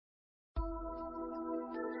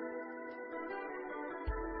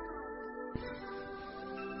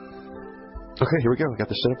Okay, here we go. I got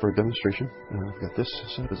this set up for a demonstration. I've got this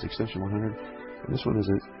set up as extension 100, and this one is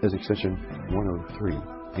as extension 103,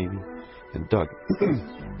 Amy and Doug.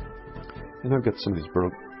 And I've got some of these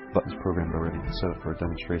buttons programmed already and set up for a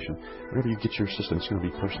demonstration. Whenever you get your system, it's going to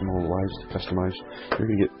be personalized, customized. You're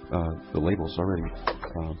going to get the labels already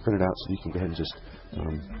printed out, so you can go ahead and just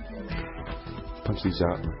punch these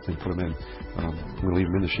out and put them in. I'm going to leave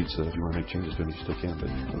them in the sheet so that if you want to make changes to them, you still can, but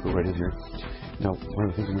we'll go right in here. Now, one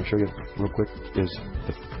of the things I'm going to show you real quick is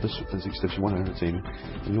this is extension 100, it's Amy,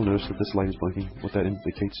 and you'll notice that this light is blinking. What that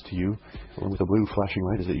indicates to you, along with the blue flashing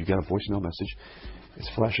light, is that you've got a voicemail message. It's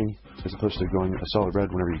flashing as opposed to going a solid red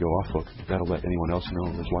whenever you go off book. That'll let anyone else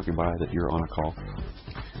know that's walking by that you're on a call.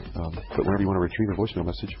 But whenever you want to retrieve a voicemail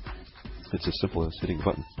message, it's as simple as hitting the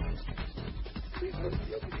button.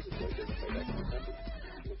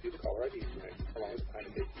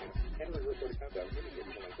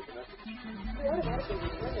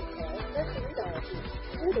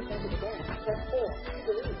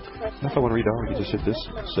 Now if I want to redial, I can just hit this.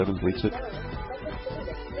 7 deletes it.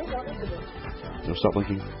 It'll stop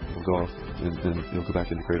blinking, it'll go off, and then it'll go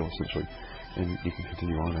back into cradle essentially. And you can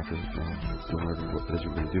continue on after doing whatever it is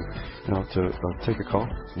you're going to do. Now to take a call,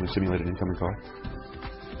 I'm going to simulate an incoming call.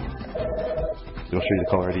 It'll show you the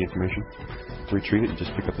caller ID information. To retrieve it, you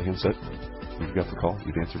just pick up the handset. You've got the call,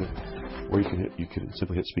 you've answered it. Or you can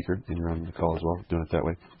simply hit speaker and you're on the call as well, doing it that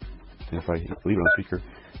way. And if I leave it on speaker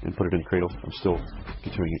and put it in cradle, I'm still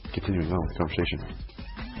continuing on with the conversation.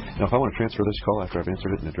 Now, if I want to transfer this call after I've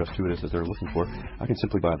answered it and addressed who it is that they're looking for, I can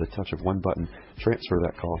simply, by the touch of one button, transfer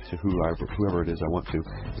that call to whoever it is I want to.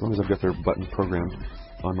 As long as I've got their button programmed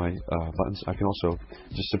on my buttons, I can also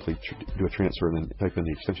just simply do a transfer and then type in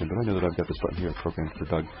the extension. But I know that I've got this button here programmed for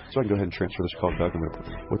Doug, so I can go ahead and transfer this call to Doug. And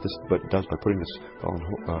what this button does by putting this call on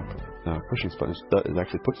hold, pushing this button, it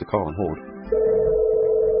actually puts the call on hold.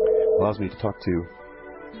 Allows me to talk to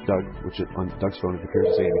Doug, which on Doug's phone it appears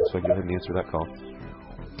as Amy, so I can go ahead and answer that call.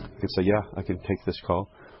 I can say, yeah, I can take this call,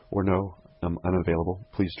 or no, I'm unavailable.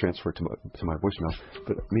 Please transfer it to my voicemail.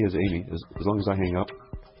 But me as Amy, as long as I hang up.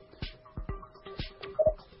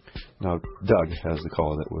 Now, Doug has the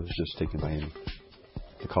call that was just taken by Amy.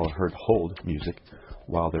 The caller heard hold music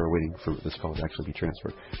while they were waiting for this call to actually be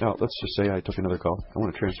transferred. Now, let's just say I took another call. I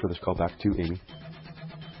want to transfer this call back to Amy.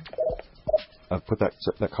 I've put that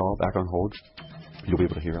call back on hold. You'll be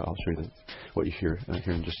able to hear it. I'll show you what you hear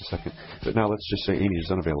here in just a second. But now let's just say Amy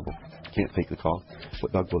is unavailable. Can't take the call.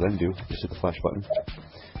 What Doug will then do is hit the flash button.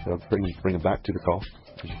 It'll bring him back to the call,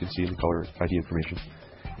 as you can see in the caller ID information.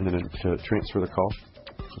 And then to transfer the call,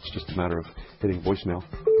 it's just a matter of hitting voicemail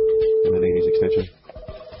and then Amy's extension.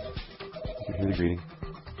 You can hear the greeting.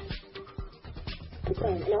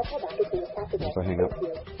 If I hang up,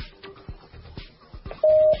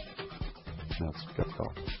 now it's got the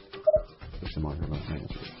call. It's in monitor mode.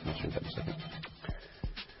 I'll show you that in a second.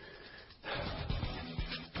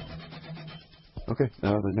 Okay,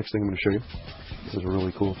 the next thing I'm going to show you, this is a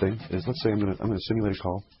really cool thing, is let's say I'm going to simulate a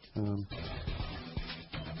call. I'm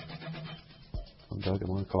Doug,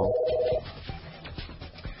 I'm on a call.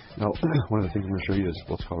 Now, one of the things I'm going to show you is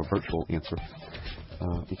what's called a virtual answer.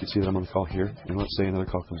 You can see that I'm on the call here, and let's say another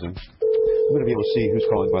call comes in. I'm going to be able to see who's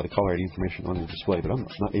calling by the caller ID information on the display, but I'm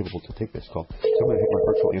not able to take this call. So I'm going to hit my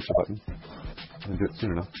virtual answer button and do it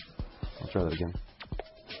soon enough. I'll try that again.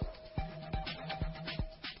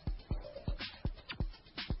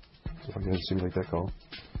 So if I go ahead and simulate that call.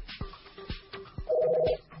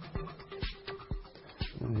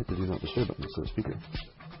 I'm going to hit the do not disturb button instead of speaker.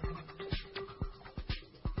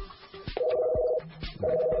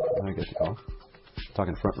 Now I get the call.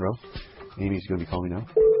 Talking front row. Amy's going to be calling me now.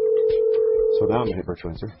 So now I'm going to hit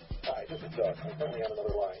virtual answer. Hi, this is Doug. I'm currently on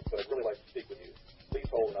another line, but I'd really like to speak with you. Please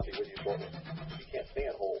hold and I'll be with you shortly. If you can't stay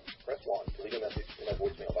on hold, press 1 to leave a message in my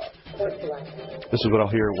voicemail box. This is what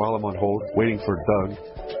I'll hear while I'm on hold, waiting for Doug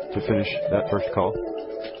to finish that first call.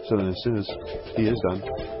 So then as soon as he is done,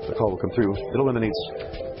 the call will come through. It eliminates,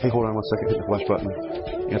 hey, hold on 1 second, hit the flash button,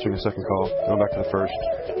 answering the second call, going back to the first,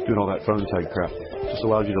 doing all that phone tag crap. Just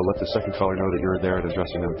allows you to let the second caller know that you're there and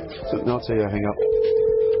addressing them. So now let's say I hang up.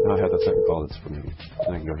 Now I have that second call that's from me,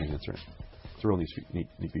 and I can go ahead and answer it. It's a real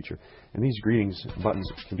neat feature. And these greetings buttons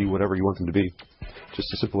can be whatever you want them to be.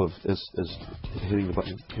 Just as simple as hitting the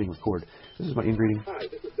button, hitting record. This is my in-greeting. Hi,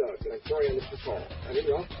 this is Doug, and I'm sorry I missed your call. I'm in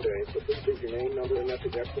your office today, so please leave your name, number, and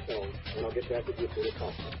message after the phone, and I'll get back with you as soon as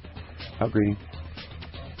possible. Out greeting.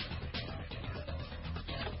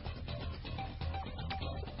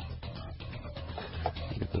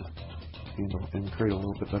 Get the handle and the cradle a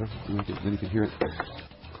little bit better, then you can hear it.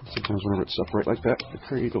 Sometimes whenever it's upright like that, the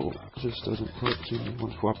cradle just doesn't quite seem to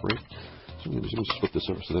want to cooperate. So I'm just going to flip this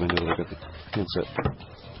over so that I know that I got the handset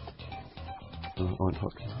on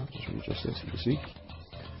hook. Just readjust this, you can see.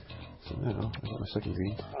 So now I got my second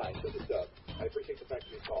greeting. Hi, this is Doug. I appreciate the fact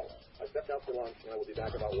that you called. I stepped out for lunch and I will be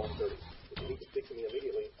back about 1:30. If you need to speak to me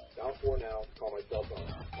immediately, dial 4 now, call my cell phone.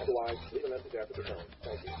 Otherwise, leave a message after the tone.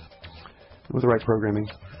 Thank you. With the right programming,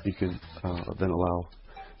 you can then allow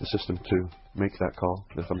the system to make that call.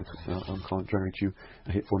 If I'm calling, trying to reach you,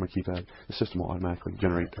 I hit for my keypad, the system will automatically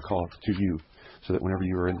generate a call to you, so that whenever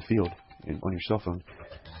you are in the field on your cell phone,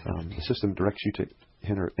 the system directs you to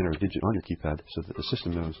enter a digit on your keypad, so that the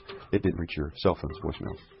system knows it didn't reach your cell phone's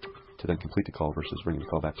voicemail, to then complete the call versus bringing the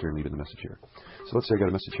call back here and leaving the message here. So let's say I got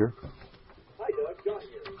a message here. Hi, Doug. John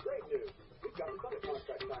here. Great news. We've got the summit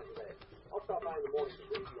contract signed today. I'll stop by in the morning to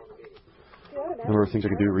brief you on the meeting. Number of things I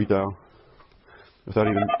can do: redial without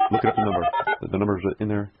even looking up the number. The number's in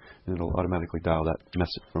there, and it'll automatically dial that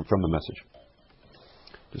message from the message.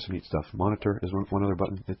 Just some neat stuff. Monitor is one other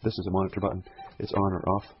button. This is a monitor button. It's on or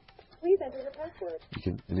off. Please enter your password. You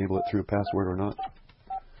can enable it through a password or not.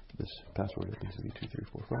 This password I think is going to be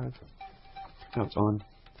 2345. Now it's on.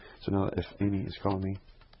 So now if Amy is calling me.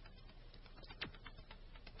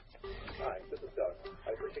 Hi, this is Doug.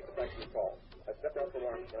 I appreciate the fact that you called. I stepped out for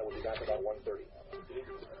lunch and I will be back about 1:30.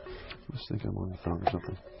 I just think I'm on the phone or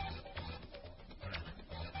something.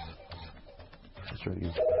 Let's try it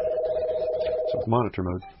again. So with monitor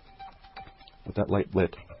mode, with that light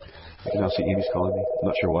lit, I can now see Amy's calling me. I'm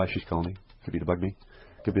not sure why she's calling me. Could be to bug me.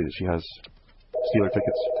 Could be that she has Steeler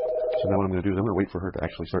tickets. So now what I'm going to do is I'm going to wait for her to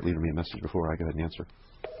actually start leaving me a message before I go ahead and answer.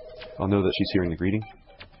 I'll know that she's hearing the greeting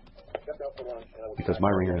because my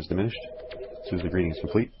ringer has diminished as soon as the greeting is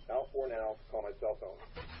complete. Dial 4 now, call my cell phone.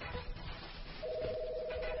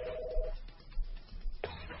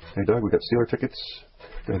 Hey Doug, we got Steeler tickets.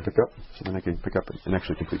 Go ahead and pick up. So then I can pick up and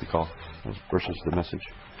actually complete the call versus the message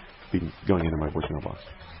being going into my voicemail box.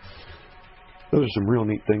 Those are some real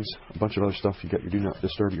neat things. A bunch of other stuff. You got your Do Not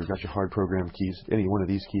Disturb. You've got your hard program keys. Any one of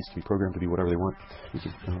these keys can be programmed to be whatever they want. You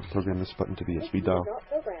can program this button to be a speed dial.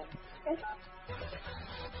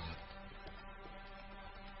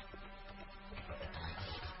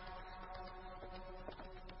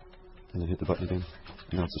 And then hit the button again.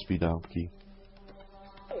 And now it's a speed dial key.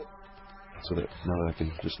 So that now that I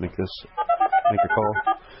can just make a call,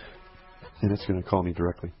 and it's going to call me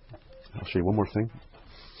directly. I'll show you one more thing.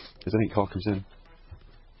 As any call comes in,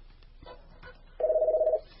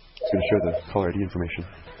 it's going to show the caller ID information.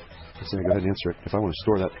 So I go ahead and answer it. If I want to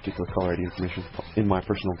store that particular caller ID information in my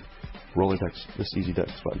personal Rolodex, this Easy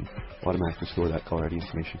Dex button will automatically store that caller ID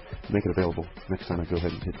information to make it available next time I go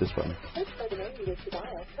ahead and hit this button.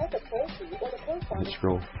 And hit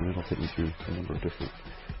scroll, and it'll take me through a number of different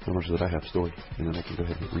numbers that I have stored, and then I can go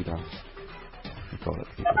ahead and redial. We call that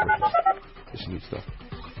just neat stuff.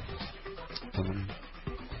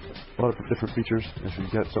 A lot of different features. If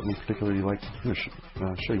you've got something particular you like, I'm going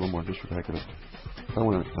to show you one more just for the heck of it. If I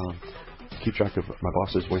want to keep track of my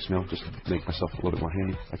boss's voicemail, just to make myself a little bit more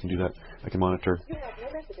handy, I can do that. I can monitor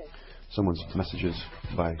someone's messages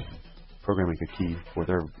by programming a key for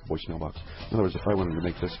their voicemail box. In other words, if I wanted to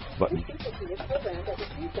make this button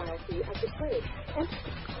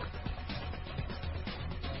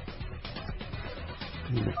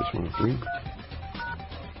make this one a 3.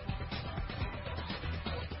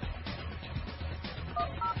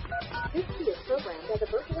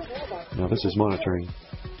 Now this is monitoring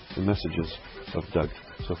the messages of Doug.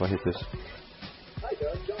 So if I hit this,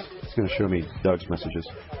 it's going to show me Doug's messages.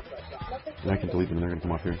 And I can delete them and they're going to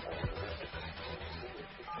come up here.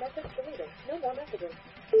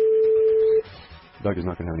 Doug is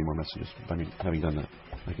not going to have any more messages. I mean, having done that,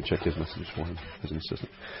 I can check his messages for him as an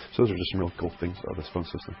assistant. So those are just some real cool things of this phone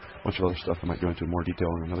system. A bunch of other stuff I might go into in more detail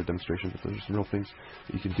in another demonstration, but those are some real things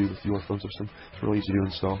that you can do with your phone system. It's really easy to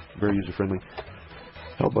install, very user-friendly.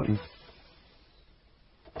 Help button.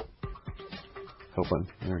 Help button.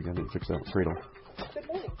 There we go. I need to fix that. Cradle. Good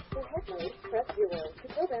morning. For help mode, press 0. To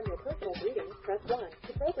program your personal greetings, press 1.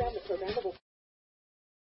 To program the programmable